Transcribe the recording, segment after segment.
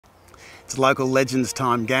It's local Legends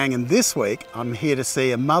Time, gang, and this week I'm here to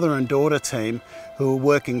see a mother and daughter team who are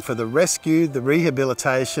working for the rescue, the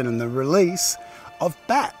rehabilitation and the release of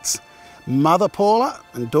bats. Mother Paula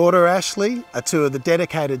and daughter Ashley are two of the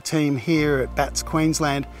dedicated team here at Bats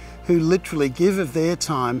Queensland who literally give of their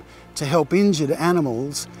time to help injured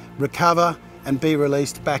animals recover and be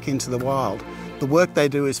released back into the wild. The work they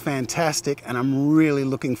do is fantastic and I'm really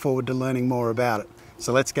looking forward to learning more about it.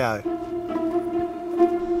 So let's go.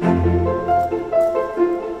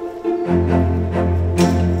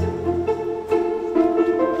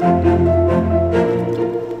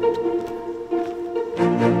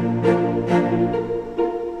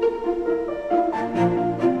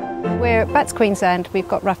 We're at Bats Queensland. We've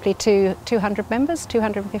got roughly 200 members,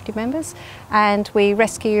 250 members, and we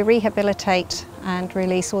rescue, rehabilitate and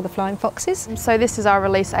release all the flying foxes. So this is our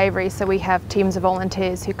release aviary, so we have teams of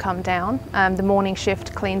volunteers who come down. The morning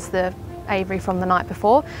shift cleans the aviary from the night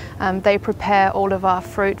before. They prepare all of our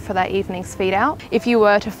fruit for that evening's feed out. If you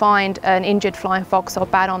were to find an injured flying fox or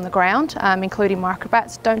bat on the ground, including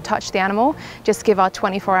microbats, don't touch the animal. Just give our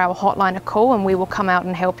 24-hour hotline a call and we will come out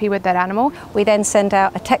and help you with that animal. We then send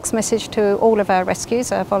out a text message to all of our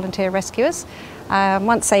rescues, our volunteer rescuers.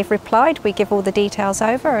 Once they've replied, we give all the details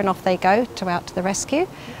over and off they go out to the rescue.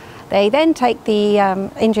 They then take the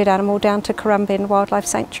injured animal down to Currumbin Wildlife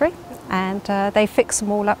Sanctuary, and they fix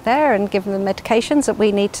them all up there and give them the medications that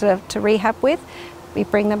we need to rehab with. We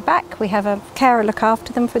bring them back, we have a carer look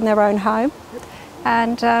after them from their own home,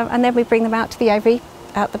 and then we bring them out to the aviary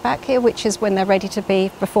out the back here, which is when they're ready to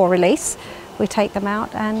be before release. We take them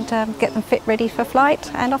out and get them fit ready for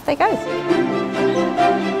flight, and off they go.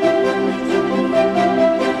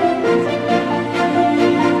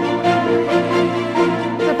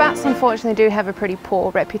 Bats unfortunately do have a pretty poor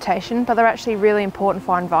reputation, but they're actually really important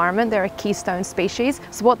for our environment. They're a keystone species.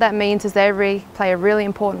 So what that means is they play a really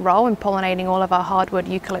important role in pollinating all of our hardwood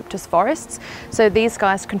eucalyptus forests. So these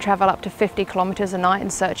guys can travel up to 50 kilometres a night in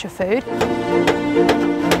search of food.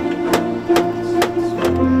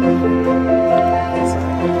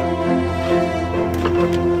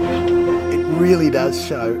 It really does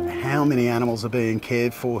show how many animals are being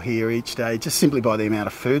cared for here each day, just simply by the amount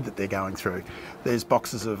of food that they're going through. There's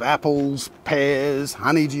boxes of apples, pears,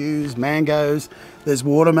 honeydews, mangoes, there's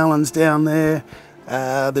watermelons down there,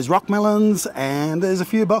 there's rock melons, and there's a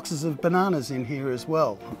few boxes of bananas in here as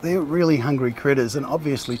well. They're really hungry critters and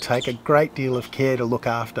obviously take a great deal of care to look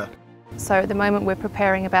after. So at the moment we're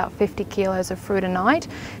preparing about 50 kilos of fruit a night.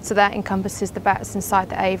 So that encompasses the bats inside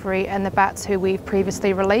the aviary and the bats who we've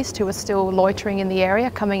previously released who are still loitering in the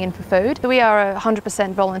area coming in for food. We are a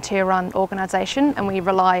 100% volunteer run organisation and we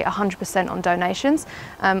rely 100% on donations.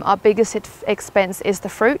 Our biggest expense is the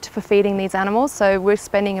fruit for feeding these animals. So we're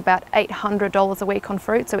spending about $800 a week on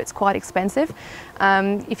fruit, so it's quite expensive.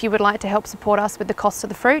 If you would like to help support us with the cost of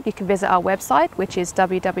the fruit, you can visit our website, which is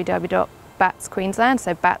Bats Queensland,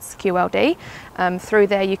 so Bats Qld. Through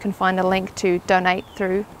there you can find a link to donate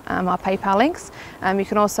through our PayPal links. You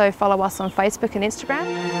can also follow us on Facebook and Instagram.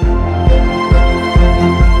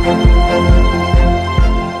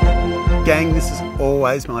 Gang, this is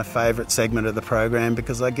always my favourite segment of the program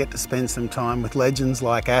because I get to spend some time with legends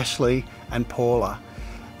like Ashley and Paula.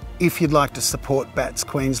 If you'd like to support Bats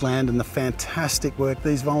Queensland and the fantastic work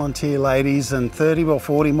these volunteer ladies and 30 or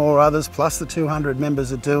 40 more others plus the 200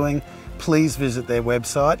 members are doing, please visit their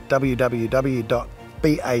website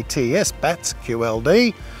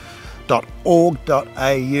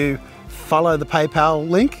www.batsqld.org.au, follow the PayPal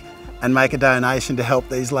link and make a donation to help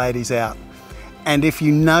these ladies out. And if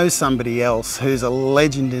you know somebody else who's a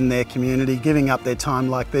legend in their community giving up their time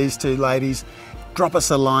like these two ladies, drop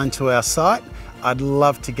us a line to our site. I'd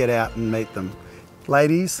love to get out and meet them.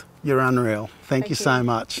 Ladies, you're unreal. Thank you so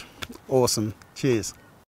much. Awesome. Cheers.